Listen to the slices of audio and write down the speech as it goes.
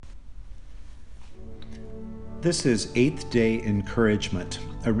This is Eighth Day Encouragement,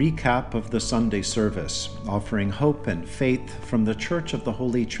 a recap of the Sunday service, offering hope and faith from the Church of the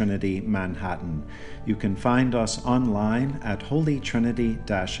Holy Trinity, Manhattan. You can find us online at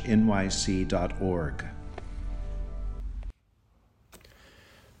holytrinity-nyc.org.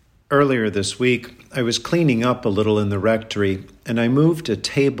 Earlier this week, I was cleaning up a little in the rectory, and I moved a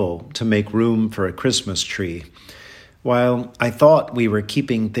table to make room for a Christmas tree. While I thought we were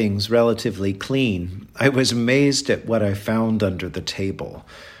keeping things relatively clean, I was amazed at what I found under the table.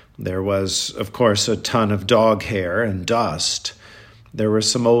 There was, of course, a ton of dog hair and dust. There were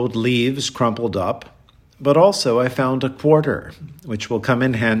some old leaves crumpled up, but also I found a quarter, which will come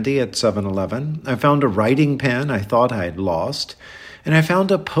in handy at 7-Eleven. I found a writing pen I thought I'd lost, and I found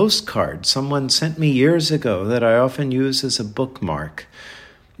a postcard someone sent me years ago that I often use as a bookmark.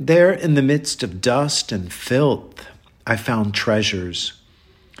 There, in the midst of dust and filth, I found treasures.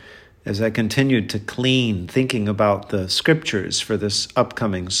 As I continued to clean, thinking about the scriptures for this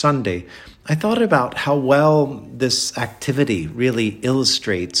upcoming Sunday, I thought about how well this activity really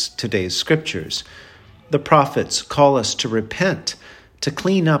illustrates today's scriptures. The prophets call us to repent, to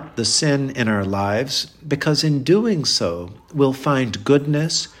clean up the sin in our lives, because in doing so, we'll find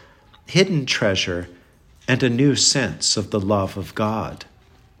goodness, hidden treasure, and a new sense of the love of God.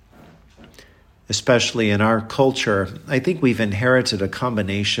 Especially in our culture, I think we've inherited a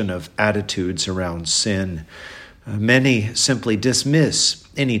combination of attitudes around sin. Many simply dismiss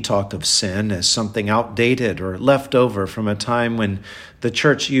any talk of sin as something outdated or left over from a time when the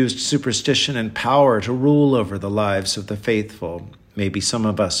church used superstition and power to rule over the lives of the faithful. Maybe some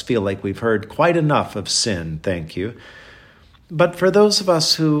of us feel like we've heard quite enough of sin, thank you. But for those of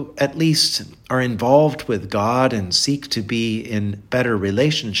us who at least are involved with God and seek to be in better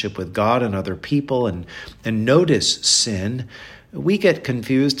relationship with God and other people and notice sin, we get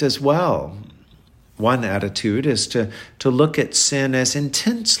confused as well. One attitude is to look at sin as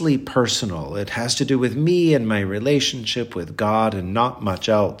intensely personal. It has to do with me and my relationship with God and not much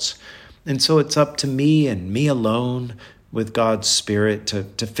else. And so it's up to me and me alone with God's Spirit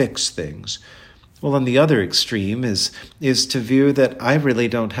to fix things. Well, on the other extreme is to view that I really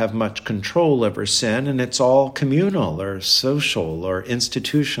don't have much control over sin and it's all communal or social or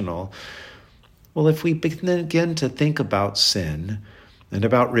institutional. Well, if we begin to think about sin and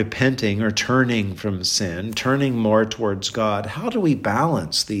about repenting or turning from sin, turning more towards God, how do we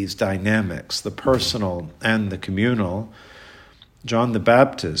balance these dynamics, the personal and the communal? John the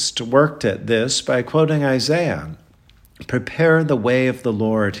Baptist worked at this by quoting Isaiah. "Prepare the way of the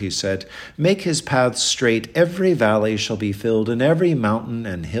Lord," he said. "Make his paths straight. Every valley shall be filled, and every mountain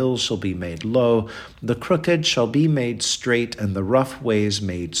and hill shall be made low. The crooked shall be made straight, and the rough ways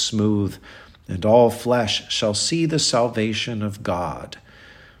made smooth. And all flesh shall see the salvation of God."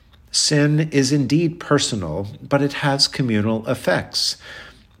 Sin is indeed personal, but it has communal effects.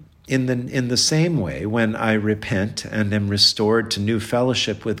 In the same way, when I repent and am restored to new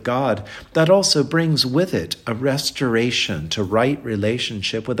fellowship with God, that also brings with it a restoration to right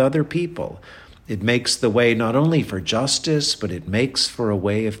relationship with other people. It makes the way not only for justice, but it makes for a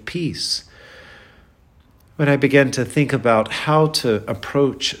way of peace. When I begin to think about how to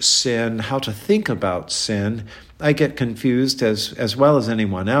approach sin, how to think about sin, I get confused as well as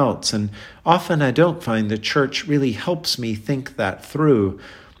anyone else, and often I don't find the church really helps me think that through.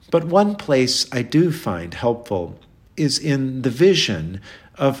 But one place I do find helpful is in the vision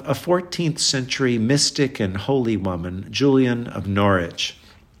of a 14th century mystic and holy woman, Julian of Norwich.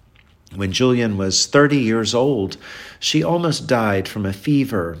 When Julian was 30 years old, she almost died from a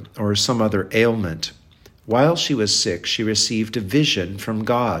fever or some other ailment. While she was sick, she received a vision from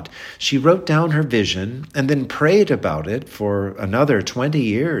God. She wrote down her vision and then prayed about it for another 20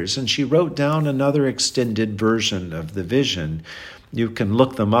 years, and she wrote down another extended version of the vision. You can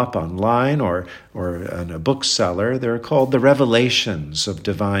look them up online or in a bookseller. They're called the Revelations of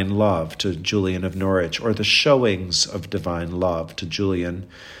Divine Love to Julian of Norwich, or the Showings of Divine Love to Julian.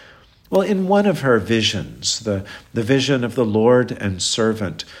 Well, in one of her visions, the vision of the Lord and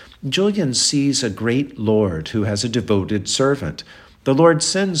servant, Julian sees a great Lord who has a devoted servant. The Lord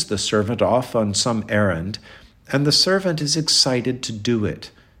sends the servant off on some errand, and the servant is excited to do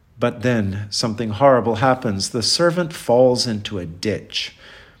it. But then something horrible happens. The servant falls into a ditch.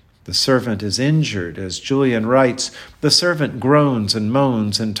 The servant is injured, as Julian writes. The servant groans and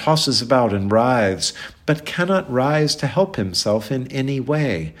moans and tosses about and writhes, but cannot rise to help himself in any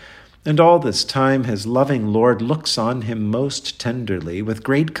way. And all this time his loving Lord looks on him most tenderly, with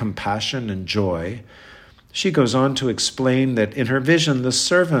great compassion and joy. She goes on to explain that in her vision the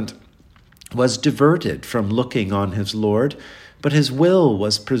servant was diverted from looking on his Lord, but his will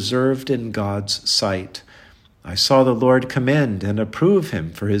was preserved in God's sight. I saw the Lord commend and approve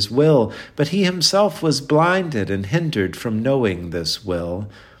him for his will, but he himself was blinded and hindered from knowing this will.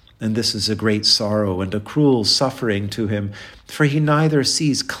 And this is a great sorrow and a cruel suffering to him, for he neither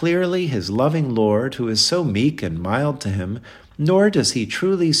sees clearly his loving Lord, who is so meek and mild to him, nor does he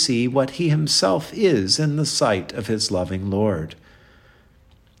truly see what he himself is in the sight of his loving Lord.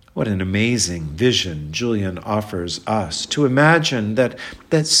 What an amazing vision Julian offers us, to imagine that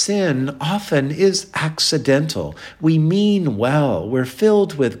sin often is accidental. We mean well, we're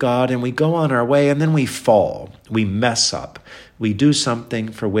filled with God, and we go on our way, and then we fall. We mess up. We do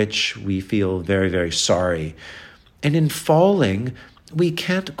something for which we feel very, very sorry. And in falling, we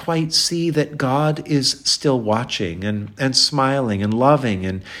can't quite see that God is still watching and smiling and loving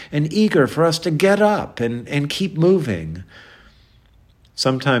and eager for us to get up and keep moving.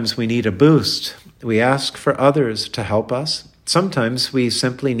 Sometimes we need a boost. We ask for others to help us. Sometimes we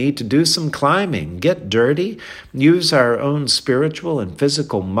simply need to do some climbing, get dirty, use our own spiritual and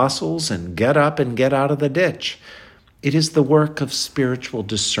physical muscles, and get up and get out of the ditch. It is the work of spiritual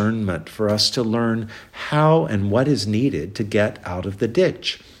discernment for us to learn how and what is needed to get out of the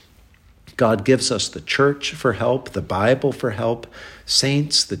ditch. God gives us the church for help, the Bible for help,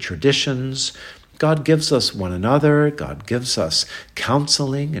 saints, the traditions. God gives us one another. God gives us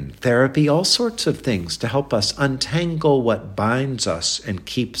counseling and therapy, all sorts of things to help us untangle what binds us and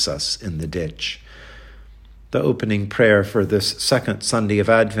keeps us in the ditch. The opening prayer for this second Sunday of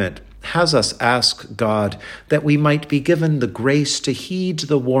Advent has us ask God that we might be given the grace to heed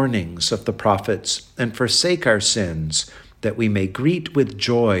the warnings of the prophets and forsake our sins, that we may greet with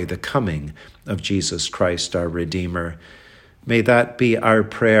joy the coming of Jesus Christ, our Redeemer. May that be our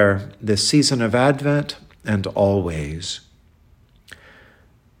prayer this season of Advent and always.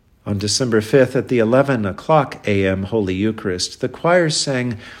 On December 5th at the 11 o'clock a.m. Holy Eucharist, the choir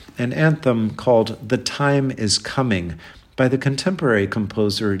sang an anthem called "The Time is Coming" by the contemporary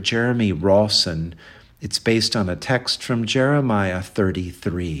composer Jeremy Rawson. It's based on a text from Jeremiah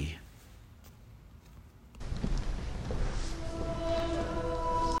 33.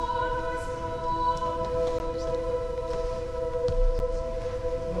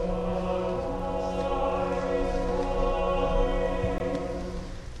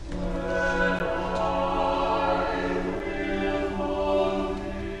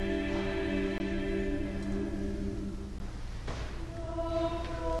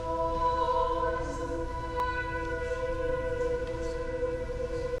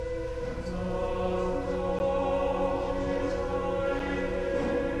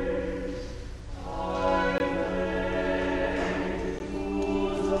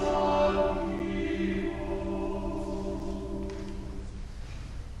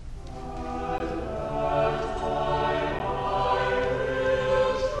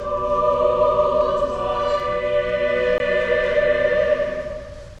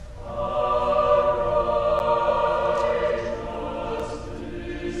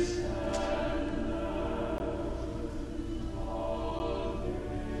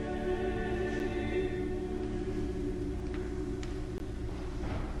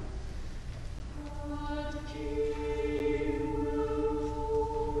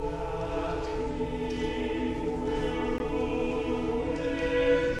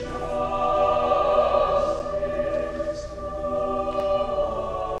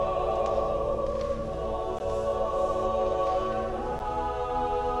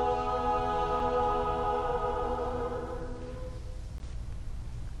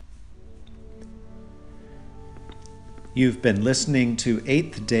 You've been listening to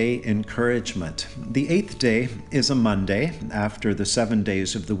Eighth Day Encouragement. The eighth day is a Monday after the 7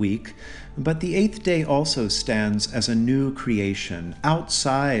 days of the week, but the eighth day also stands as a new creation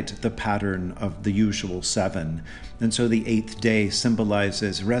outside the pattern of the usual 7. And so the eighth day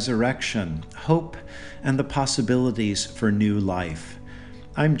symbolizes resurrection, hope, and the possibilities for new life.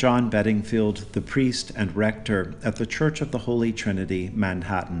 I'm John Bedingfield, the priest and rector at the Church of the Holy Trinity,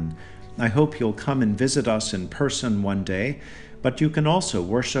 Manhattan. I hope you'll come and visit us in person one day, but you can also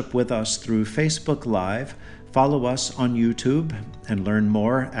worship with us through Facebook Live, follow us on YouTube, and learn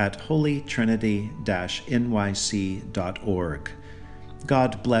more at holytrinity-nyc.org.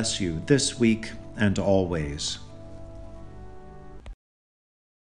 God bless you this week and always.